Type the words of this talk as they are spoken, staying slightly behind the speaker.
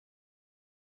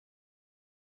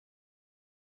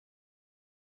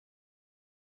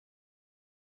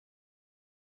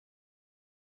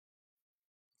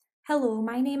Hello,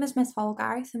 my name is Miss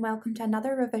Hallgarth and welcome to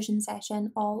another revision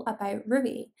session all about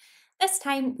RUI. This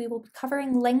time we will be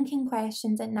covering linking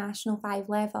questions at National 5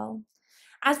 level.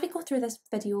 As we go through this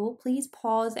video, please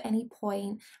pause at any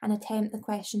point and attempt the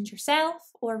questions yourself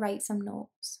or write some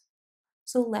notes.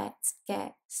 So let's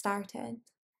get started.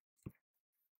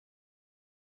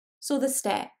 So the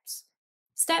steps.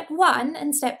 Step 1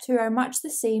 and Step 2 are much the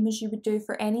same as you would do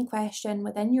for any question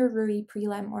within your RUI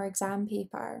prelim or exam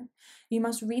paper. You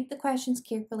must read the questions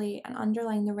carefully and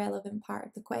underline the relevant part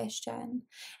of the question.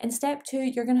 In Step 2,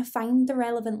 you're going to find the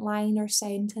relevant line or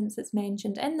sentence that's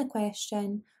mentioned in the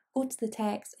question, go to the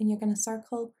text, and you're going to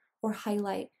circle or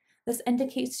highlight. This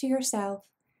indicates to yourself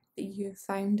that you've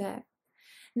found it.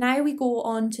 Now we go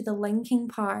on to the linking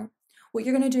part. What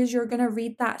you're going to do is you're going to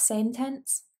read that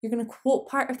sentence. You're going to quote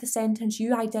part of the sentence,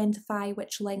 you identify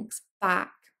which links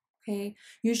back, okay?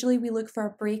 Usually we look for a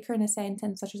breaker in a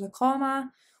sentence, such as a comma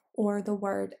or the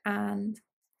word and.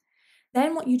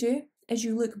 Then what you do is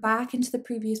you look back into the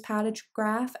previous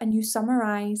paragraph and you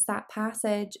summarise that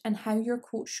passage and how your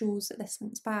quote shows that this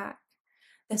links back.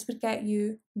 This would get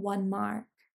you 1 mark.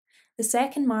 The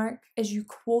second mark is you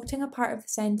quoting a part of the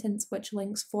sentence which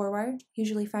links forward,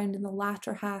 usually found in the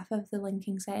latter half of the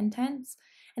linking sentence,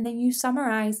 and then you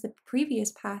summarise the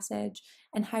previous passage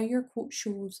and how your quote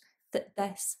shows that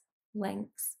this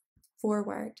links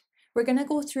forward. We're going to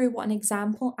go through what an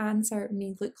example answer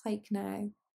may look like now.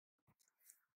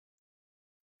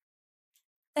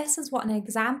 This is what an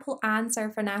example answer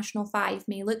for National 5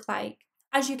 may look like.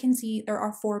 As you can see, there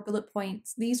are 4 bullet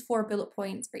points. These 4 bullet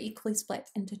points are equally split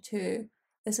into 2.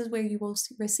 This is where you will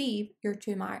receive your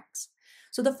 2 marks.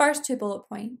 So the first 2 bullet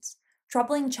points.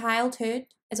 Troubling childhood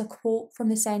is a quote from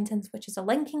the sentence which is a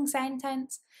linking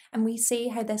sentence, and we say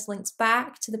how this links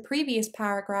back to the previous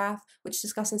paragraph which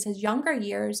discusses his younger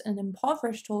years in an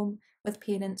impoverished home with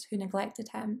parents who neglected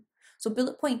him. So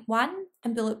bullet point 1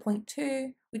 and bullet point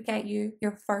 2 would get you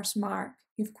your first mark.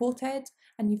 You've quoted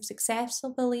and you've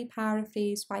successfully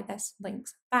paraphrased why this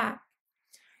links back.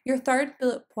 Your third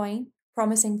bullet point,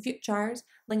 promising futures,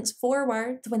 links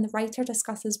forward to when the writer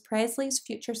discusses Presley's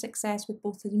future success with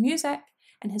both his music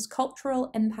and his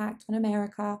cultural impact on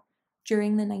America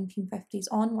during the 1950s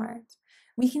onwards.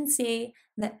 We can say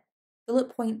that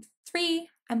bullet point 3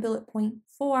 and bullet point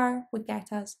 4 would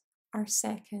get us our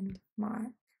second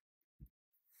mark.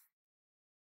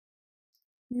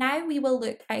 Now we will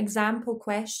look at example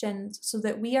questions so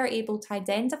that we are able to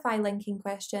identify linking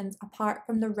questions apart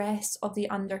from the rest of the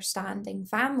understanding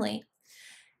family.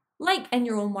 Like in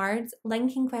your own words,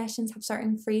 linking questions have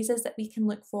certain phrases that we can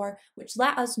look for which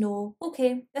let us know,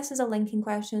 okay, this is a linking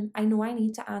question, I know I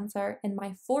need to answer in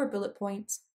my 4 bullet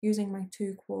points using my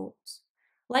 2 quotes.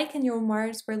 Like in your own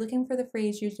words, we're looking for the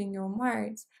phrase using your own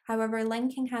words. However,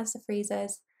 linking has the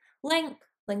phrases link,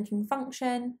 linking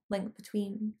function, link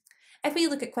between. If we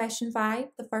look at question 5,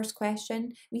 the first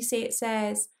question, we say it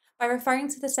says, by referring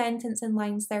to the sentence in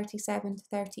lines 37 to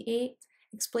 38,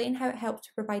 explain how it helped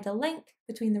to provide a link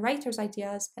between the writer's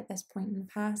ideas at this point in the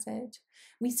passage.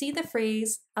 We see the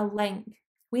phrase, a link.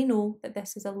 We know that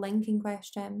this is a linking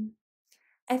question.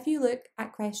 If you look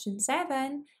at question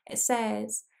 7, it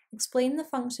says, explain the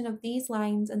function of these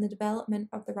lines and the development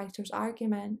of the writer's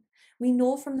argument. We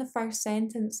know from the first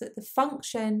sentence that the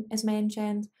function is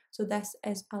mentioned, so this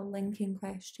is a linking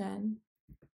question.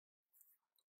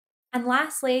 And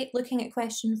lastly, looking at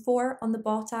question 4 on the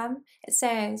bottom, it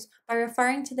says, by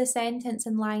referring to the sentence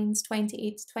in lines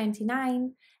 28 to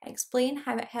 29, explain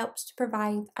how it helps to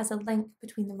provide as a link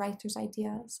between the writer's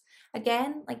ideas.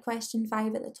 Again, like question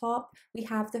 5 at the top, we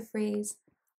have the phrase,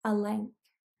 a link.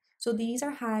 So these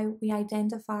are how we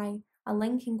identify a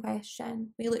linking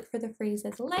question. We look for the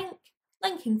phrases link,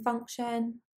 linking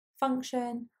function,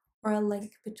 function, or a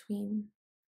link between.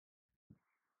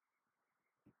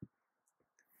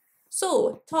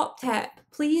 So, top tip,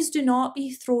 please do not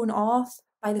be thrown off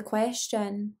by the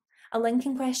question. A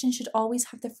linking question should always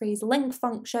have the phrase link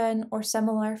function or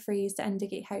similar phrase to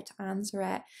indicate how to answer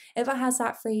it. If it has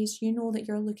that phrase, you know that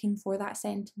you're looking for that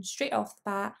sentence straight off the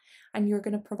bat, and you're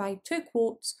going to provide 2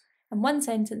 quotes and 1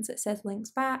 sentence that says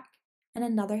links back and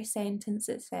another sentence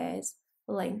that says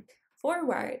link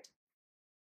forward.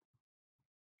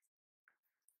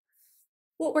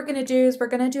 What we're going to do is we're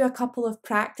going to do a couple of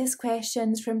practice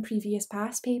questions from previous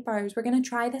past papers. We're going to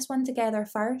try this one together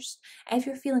first. If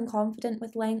you're feeling confident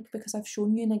with link, because I've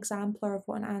shown you an exemplar of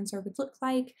what an answer would look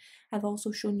like, I've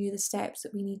also shown you the steps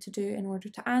that we need to do in order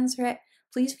to answer it,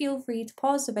 please feel free to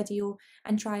pause the video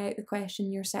and try out the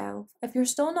question yourself. If you're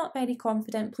still not very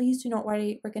confident, please do not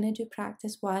worry, we're going to do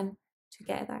practice 1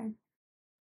 together.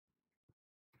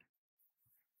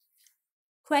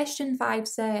 Question 5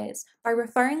 says, by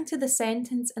referring to the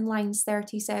sentence in lines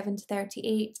 37 to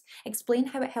 38, explain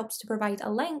how it helps to provide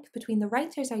a link between the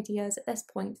writer's ideas at this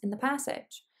point in the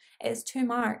passage. It is 2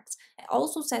 marks. It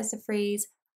also says the phrase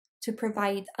to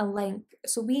provide a link.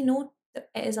 So we know that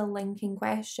it is a linking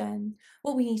question.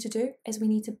 What we need to do is we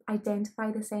need to identify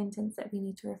the sentence that we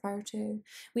need to refer to.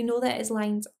 We know that it is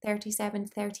lines 37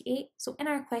 to 38. So in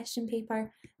our question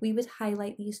paper, we would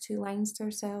highlight these 2 lines to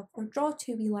ourselves or draw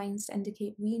 2 wee lines to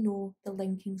indicate we know the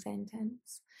linking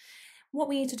sentence. What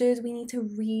we need to do is we need to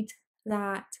read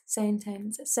that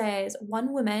sentence. It says,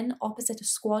 one woman opposite a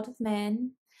squad of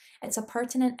men. It's a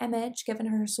pertinent image given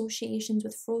her associations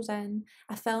with Frozen,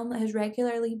 a film that has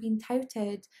regularly been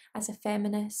touted as a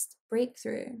feminist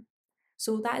breakthrough.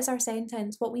 So that is our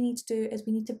sentence. What we need to do is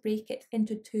we need to break it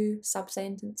into 2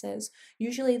 sub-sentences.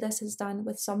 Usually this is done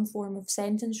with some form of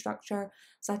sentence structure,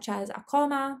 such as a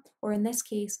comma, or in this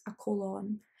case, a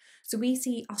colon. So we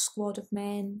see a squad of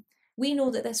men. We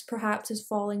know that this perhaps is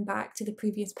falling back to the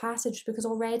previous passage because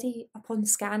already upon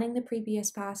scanning the previous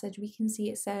passage, we can see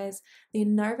it says, the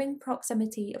unnerving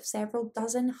proximity of several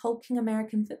dozen hulking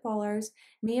American footballers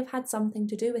may have had something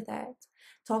to do with it,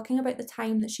 talking about the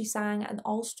time that she sang at an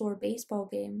all-star baseball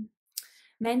game.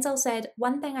 Menzel said,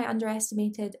 one thing I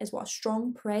underestimated is what a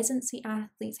strong presence the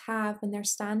athletes have when they're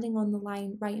standing on the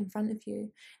line right in front of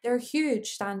you. They're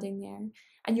huge standing there,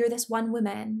 and you're this one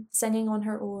woman singing on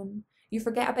her own. You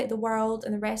forget about the world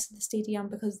and the rest of the stadium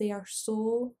because they are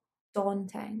so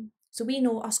daunting. So we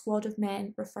know a squad of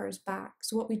men refers back.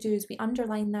 So what we do is we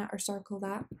underline that or circle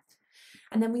that.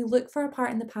 And then we look for a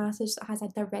part in the passage that has a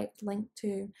direct link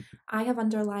to. I have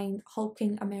underlined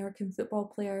hulking American football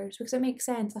players because it makes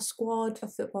sense, a squad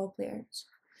of football players.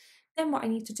 Then what I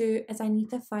need to do is I need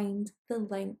to find the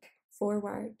link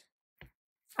forward.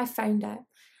 I found it.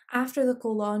 After the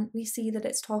colon, we see that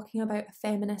it's talking about a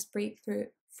feminist breakthrough,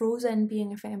 Frozen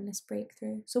being a feminist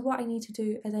breakthrough. So what I need to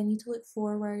do is I need to look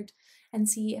forward and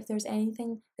see if there's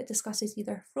anything that discusses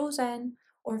either Frozen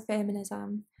or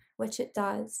feminism, which it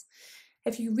does.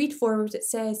 If you read forward, it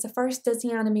says the first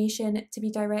Disney animation to be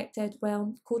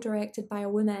co-directed by a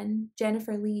woman,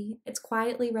 Jennifer Lee. It's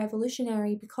quietly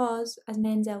revolutionary because, as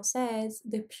Menzel says,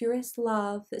 the purest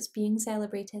love that's being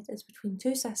celebrated is between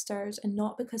 2 sisters and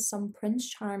not because some Prince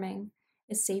Charming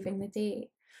is saving the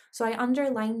day. So I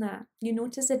underline that. You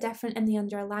notice the difference in the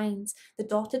underlines. The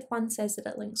dotted one says that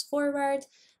it links forward,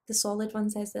 the solid one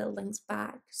says that it links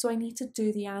back. So I need to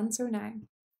do the answer now.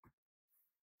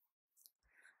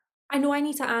 I know I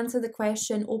need to answer the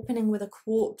question opening with a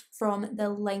quote from the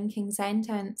linking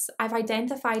sentence. I've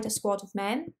identified a squad of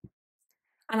men,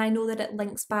 and I know that it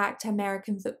links back to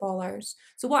American footballers.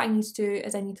 So what I need to do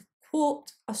is I need to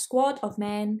quote a squad of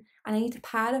men, and I need to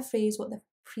paraphrase what the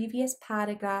previous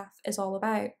paragraph is all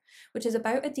about, which is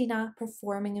about Idina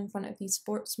performing in front of these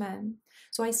sportsmen.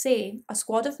 So I say, a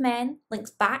squad of men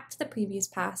links back to the previous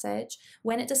passage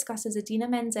when it discusses Idina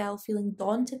Menzel feeling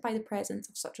daunted by the presence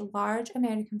of such large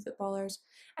American footballers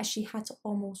as she had to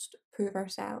almost prove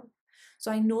herself. So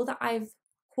I know that I've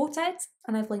quoted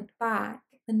and I've linked back.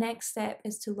 The next step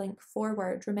is to link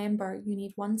forward. Remember, you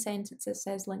need one sentence that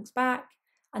says links back,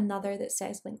 another that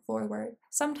says link forward.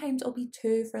 Sometimes it'll be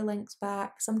 2 for links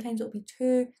back, sometimes it'll be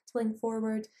 2 to link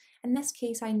forward. In this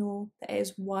case, I know that it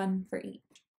is 1 for each.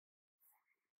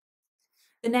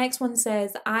 The next one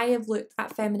says, I have looked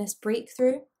at feminist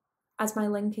breakthrough as my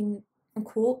linking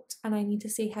quote, and I need to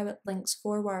say how it links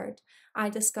forward. I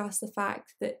discuss the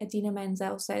fact that Idina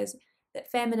Menzel says that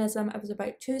feminism was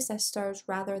about 2 sisters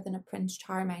rather than a Prince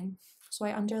Charming. So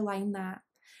I underline that,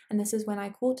 and this is when I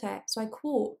quote it. So I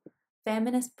quote,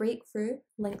 feminist breakthrough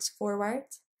links forward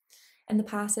in the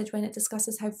passage when it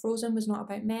discusses how Frozen was not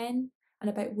about men and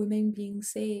about women being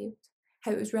saved,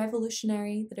 how it was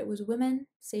revolutionary that it was women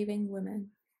saving women.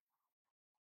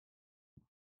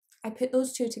 I put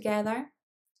those 2 together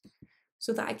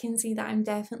so that I can see that I'm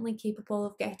definitely capable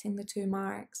of getting the 2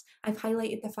 marks. I've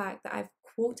highlighted the fact that I've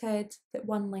quoted that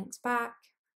 1 links back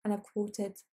and I've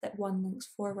quoted that 1 links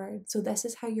forward. So this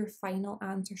is how your final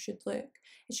answer should look.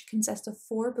 It should consist of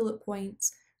 4 bullet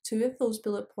points, 2 of those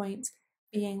bullet points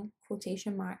being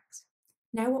quotation marks.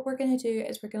 Now what we're going to do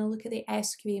is we're going to look at the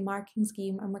SQA marking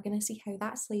scheme and we're going to see how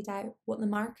that's laid out, what the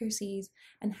marker sees,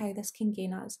 and how this can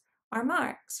gain us our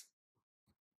marks.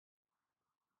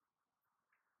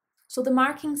 So the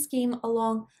marking scheme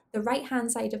along the right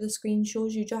hand side of the screen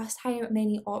shows you just how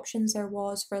many options there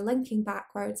was for linking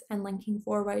backwards and linking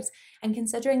forwards, and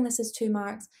considering this is 2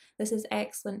 marks, this is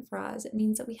excellent for us. It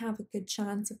means that we have a good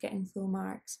chance of getting full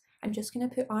marks. I'm just going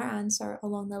to put our answer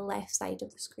along the left side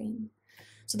of the screen.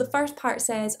 So the first part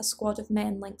says a squad of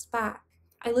men links back.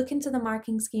 I look into the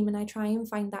marking scheme and I try and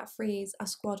find that phrase, a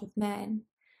squad of men.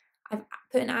 I've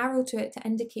put an arrow to it to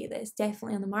indicate that it's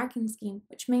definitely on the marking scheme,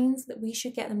 which means that we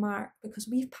should get the mark because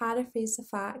we've paraphrased the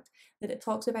fact that it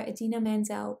talks about Idina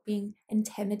Menzel being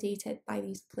intimidated by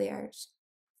these players.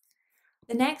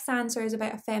 The next answer is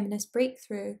about a feminist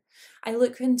breakthrough. I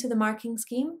look into the marking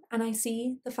scheme and I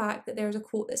see the fact that there's a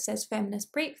quote that says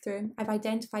feminist breakthrough. I've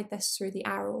identified this through the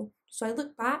arrow. So I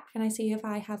look back and I see if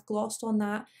I have glossed on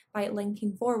that by it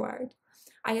linking forward.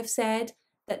 I have said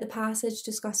that the passage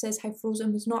discusses how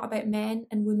Frozen was not about men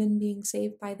and women being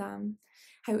saved by them,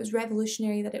 how it was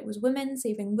revolutionary that it was women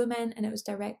saving women and it was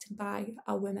directed by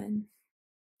a woman.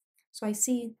 So I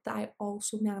see that I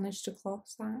also managed to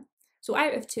gloss that. So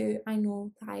out of 2, I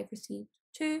know that I've received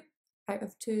 2 out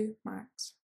of 2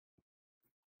 marks.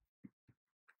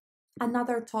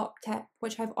 Another top tip,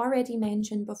 which I've already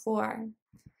mentioned before.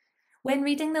 When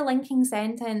reading the linking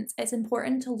sentence, it's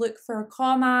important to look for a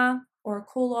comma or a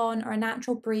colon or a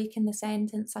natural break in the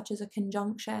sentence, such as a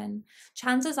conjunction.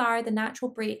 Chances are the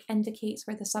natural break indicates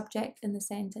where the subject in the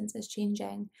sentence is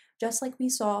changing, just like we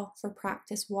saw for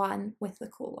practice 1 with the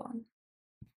colon.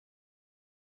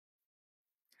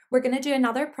 We're going to do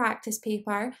another practice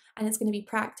paper and it's going to be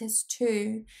practice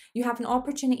 2. You have an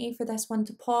opportunity for this one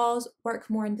to pause, work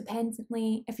more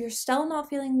independently. If you're still not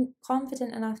feeling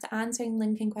confident enough to answering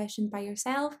linking questions by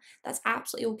yourself, that's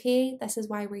absolutely okay. This is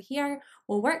why we're here.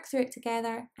 We'll work through it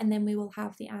together and then we will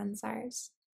have the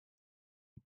answers.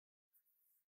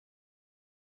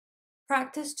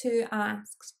 Practice 2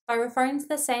 asks, by referring to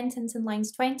the sentence in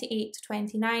lines 28 to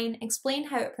 29, explain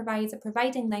how it provides a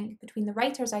providing link between the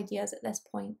writer's ideas at this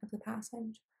point of the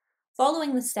passage.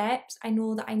 Following the steps, I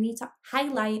know that I need to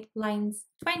highlight lines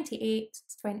 28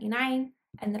 to 29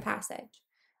 in the passage,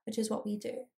 which is what we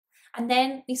do. And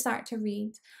then we start to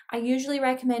read. I usually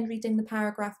recommend reading the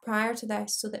paragraph prior to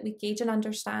this so that we gauge an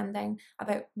understanding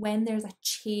about when there's a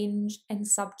change in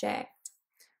subject.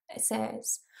 It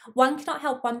says, one cannot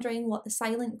help wondering what the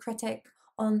silent critic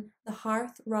on the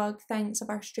hearth rug thinks of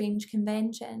our strange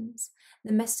conventions.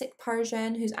 The mystic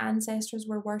Persian whose ancestors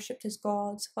were worshipped as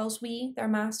gods, whilst we, their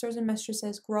masters and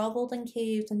mistresses, grovelled and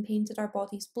caved and painted our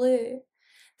bodies blue.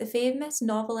 The famous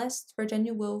novelist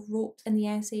Virginia Woolf wrote in the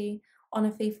essay On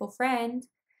a Faithful Friend,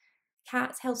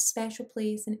 cats held a special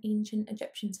place in ancient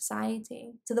Egyptian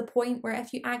society, to the point where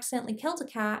if you accidentally killed a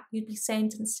cat, you'd be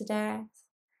sentenced to death.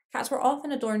 Cats were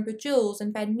often adorned with jewels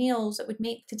and fed meals that would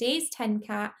make today's tin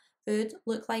cat food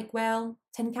look like, well,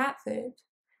 tin cat food.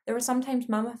 They were sometimes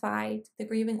mummified. The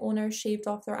grieving owners shaved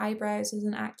off their eyebrows as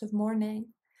an act of mourning.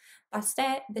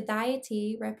 Bastet, the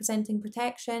deity representing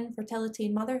protection, fertility,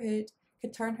 and motherhood,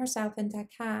 could turn herself into a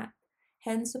cat,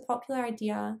 hence the popular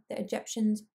idea that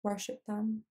Egyptians worshipped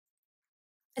them.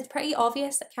 It's pretty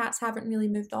obvious that cats haven't really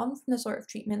moved on from the sort of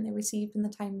treatment they received in the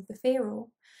time of the pharaoh.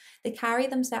 They carry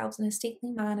themselves in a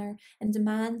stately manner and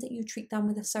demand that you treat them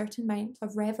with a certain amount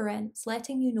of reverence,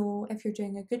 letting you know if you're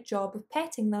doing a good job of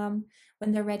petting them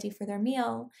when they're ready for their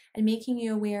meal and making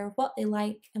you aware of what they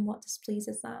like and what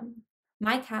displeases them.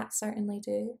 My cats certainly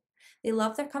do. They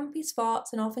love their comfy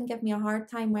spots and often give me a hard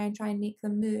time when I try and make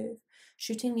them move,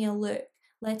 shooting me a look,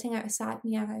 letting out a sad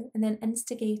meow, and then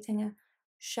instigating a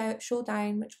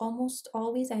showdown which almost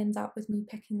always ends up with me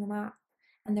picking them up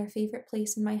and their favourite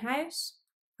place in my house,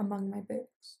 among my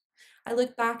books. I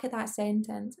look back at that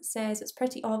sentence. It says it's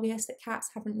pretty obvious that cats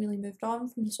haven't really moved on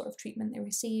from the sort of treatment they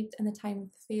received in the time of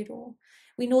the pharaoh.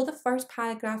 We know the first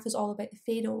paragraph is all about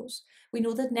the pharaohs. We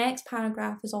know the next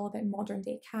paragraph is all about modern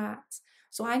day cats.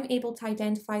 So I'm able to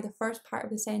identify the first part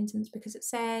of the sentence because it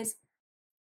says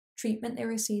treatment they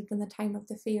received in the time of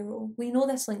the pharaoh. We know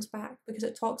this links back because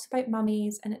it talks about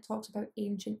mummies and it talks about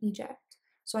ancient Egypt.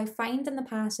 So I find in the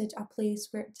passage a place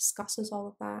where it discusses all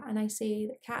of that, and I say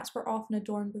that cats were often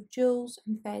adorned with jewels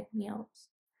and fed meals.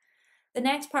 The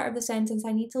next part of the sentence,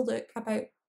 I need to look about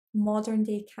modern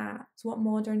day cats, what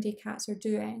modern day cats are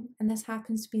doing, and this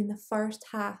happens to be in the first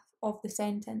half of the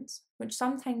sentence, which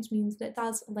sometimes means that it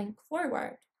does link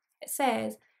forward. It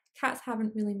says, cats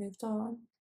haven't really moved on.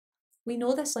 We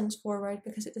know this links forward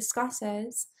because it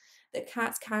discusses that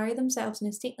cats carry themselves in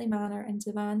a stately manner and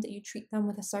demand that you treat them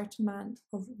with a certain amount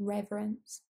of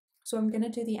reverence. So I'm going to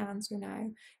do the answer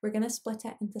now. We're going to split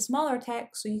it into smaller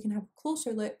text so you can have a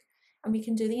closer look and we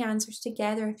can do the answers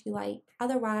together if you like.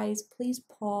 Otherwise, please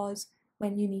pause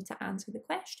when you need to answer the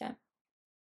question.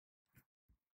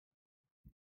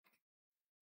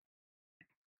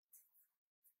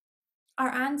 Our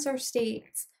answer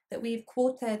states that we've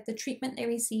quoted the treatment they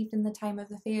received in the time of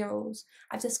the pharaohs.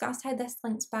 I've discussed how this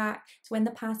links back to when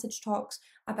the passage talks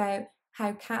about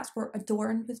how cats were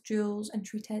adorned with jewels and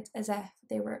treated as if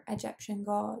they were Egyptian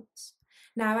gods.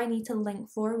 Now I need to link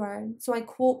forward. So I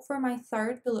quote for my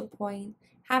third bullet point,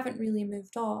 haven't really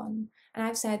moved on. And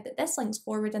I've said that this links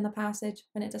forward in the passage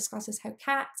when it discusses how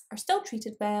cats are still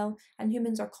treated well and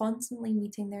humans are constantly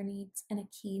meeting their needs in a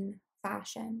keen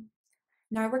fashion.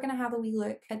 Now we're going to have a wee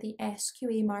look at the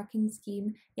SQA marking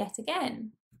scheme yet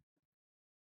again.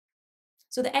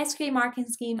 So the SQA marking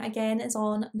scheme again is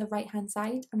on the right hand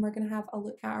side, and we're going to have a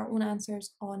look at our own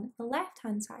answers on the left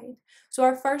hand side. So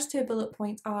our first two bullet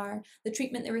points are the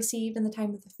treatment they received in the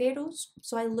time of the pharaohs.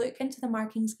 So I look into the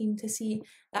marking scheme to see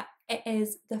that it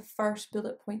is the first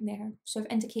bullet point there. So I've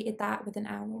indicated that with an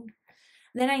arrow.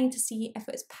 Then I need to see if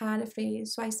it's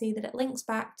paraphrased. So I say that it links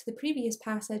back to the previous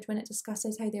passage when it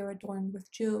discusses how they were adorned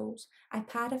with jewels. I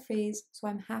paraphrase, so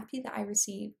I'm happy that I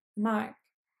received the mark.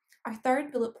 Our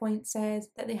third bullet point says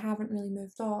that they haven't really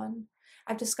moved on.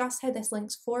 I've discussed how this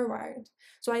links forward,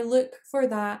 so I look for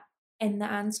that in the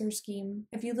answer scheme.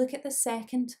 If you look at the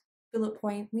second bullet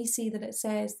point, we see that it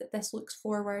says that this looks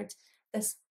forward,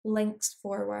 this links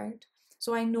forward.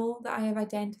 So I know that I have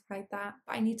identified that,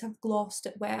 but I need to have glossed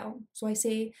it well. So I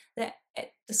say that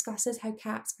it discusses how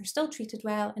cats are still treated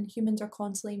well and humans are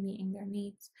constantly meeting their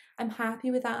needs. I'm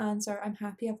happy with that answer. I'm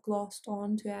happy I've glossed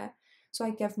onto it, so I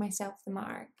give myself the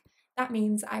mark. That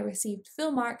means I received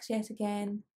full marks yet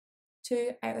again,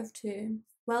 2 out of 2.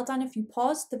 Well done if you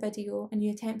paused the video and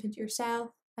you attempted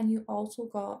yourself and you also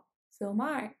got full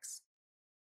marks.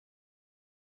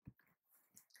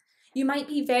 You might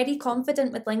be very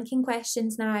confident with linking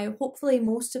questions now. Hopefully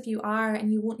most of you are,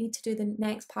 and you won't need to do the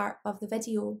next part of the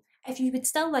video. If you would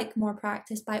still like more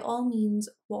practice, by all means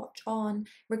watch on.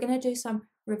 We're going to do some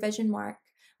revision work.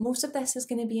 Most of this is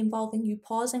going to be involving you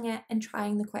pausing it and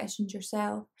trying the questions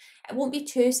yourself. It won't be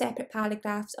 2 separate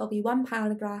paragraphs, it'll be 1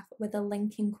 paragraph with a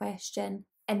linking question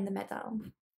in the middle.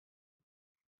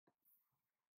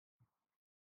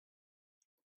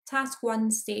 Task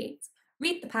 1 states,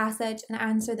 read the passage and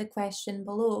answer the question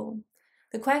below.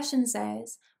 The question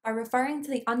says, by referring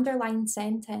to the underlined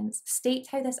sentence, state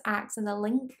how this acts as a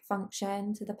link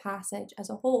function to the passage as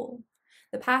a whole.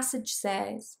 The passage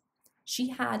says, she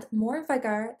had more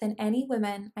vigour than any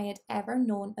woman I had ever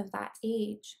known of that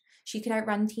age. She could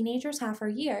outrun teenagers half her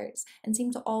years and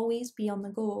seemed to always be on the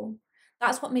go.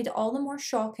 That's what made it all the more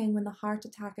shocking when the heart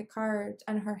attack occurred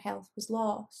and her health was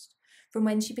lost. From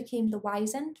when she became the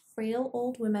wizened, frail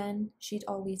old woman she'd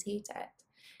always hated.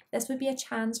 This would be a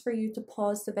chance for you to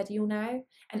pause the video now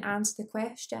and answer the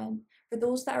question. For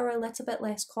those that are a little bit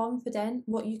less confident,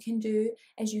 what you can do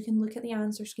is you can look at the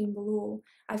answer scheme below.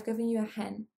 I've given you a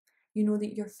hint. You know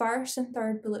that your first and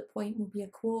third bullet point will be a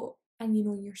quote, and you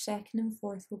know your second and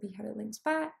fourth will be how it links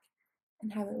back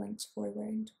and how it links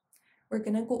forward. We're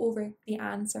going to go over the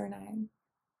answer now.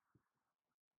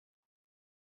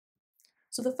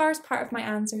 So the first part of my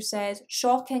answer says,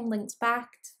 shocking links back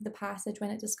to the passage when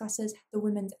it discusses the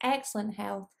woman's excellent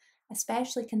health,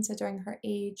 especially considering her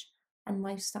age and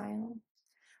lifestyle.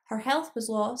 Her health was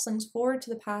lost links forward to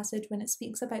the passage when it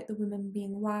speaks about the woman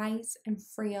being wise and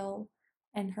frail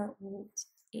in her old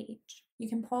age. You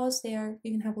can pause there,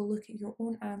 you can have a look at your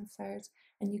own answers,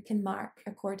 and you can mark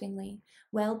accordingly.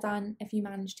 Well done if you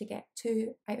managed to get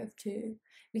 2 out of 2.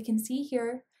 We can see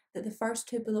here that the first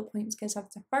 2 bullet points gives us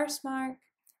the first mark,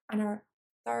 and our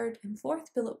third and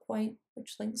fourth bullet point,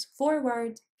 which links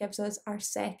forward, gives us our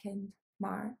second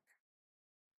mark.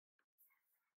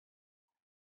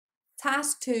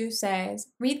 Task 2 says,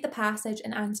 read the passage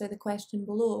and answer the question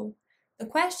below. The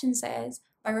question says,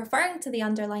 by referring to the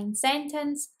underlined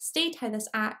sentence, state how this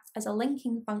acts as a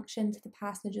linking function to the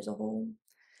passage as a whole.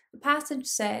 The passage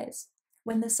says,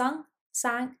 when the sun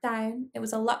sank down, it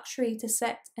was a luxury to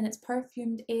sit in its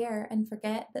perfumed air and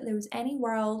forget that there was any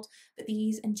world but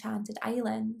these enchanted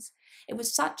islands. It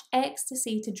was such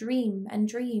ecstasy to dream and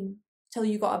dream till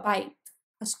you got a bite,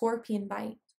 a scorpion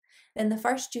bite. Then the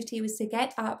first duty was to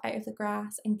get up out of the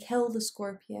grass and kill the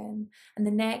scorpion, and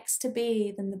the next to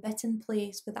bathe in the bitten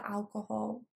place with the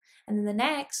alcohol, and then the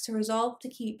next to resolve to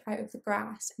keep out of the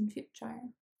grass in future.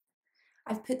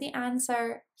 I've put the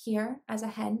answer here as a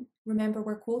hint. Remember,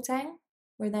 we're quoting,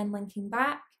 we're then linking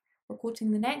back, we're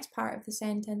quoting the next part of the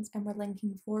sentence, and we're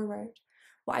linking forward.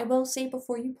 What I will say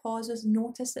before you pause is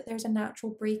notice that there's a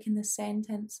natural break in this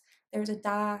sentence. There's a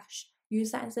dash.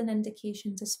 Use that as an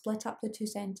indication to split up the 2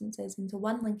 sentences into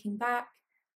one linking back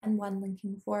and one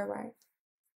linking forward.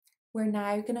 We're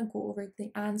now going to go over the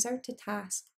answer to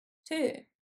task 2.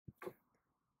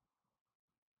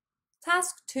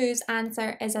 Task 2's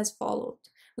answer is as followed.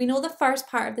 We know the first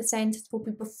part of the sentence will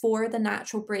be before the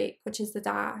natural break, which is the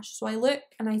dash. So I look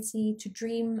and I see to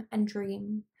dream and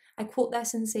dream. I quote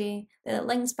this and say that it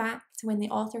links back to when the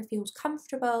author feels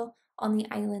comfortable on the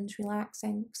island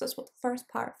relaxing, because that's what the first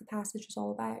part of the passage is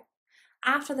all about.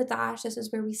 After the dash, this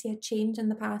is where we see a change in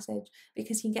the passage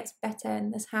because he gets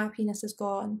bitten, this happiness is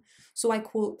gone. So I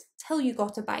quote, till you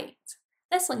got a bite.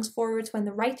 This links forward to when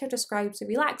the writer describes the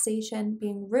relaxation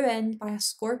being ruined by a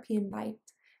scorpion bite,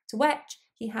 to which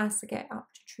he has to get up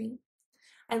to treat.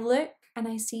 I look and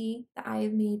I see that I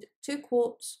have made 2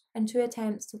 quotes and 2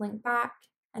 attempts to link back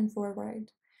and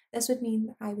forward. This would mean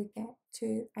that I would get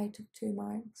 2 out of 2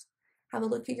 marks. Have a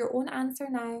look at your own answer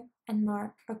now and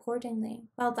mark accordingly.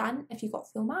 Well done if you got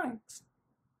full marks.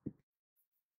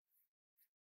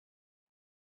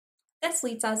 This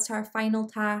leads us to our final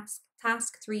task,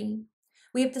 task 3.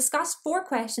 We have discussed 4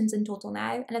 questions in total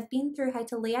now and have been through how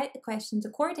to lay out the questions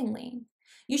accordingly.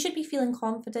 You should be feeling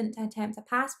confident to attempt a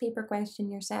past paper question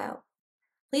yourself.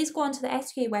 Please go onto the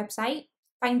SQA website,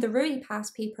 find the RUI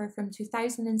past paper from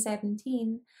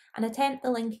 2017 and attempt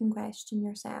the linking question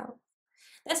yourself.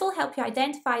 This will help you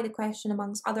identify the question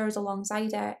amongst others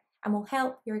alongside it and will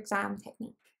help your exam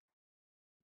technique.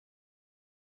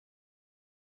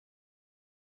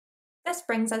 This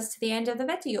brings us to the end of the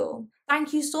video.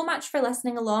 Thank you so much for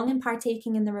listening along and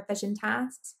partaking in the revision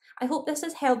tasks. I hope this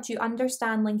has helped you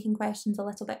understand linking questions a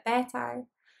little bit better.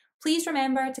 Please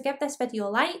remember to give this video a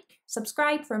like,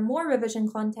 subscribe for more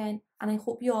revision content, and I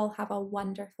hope you all have a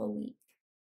wonderful week.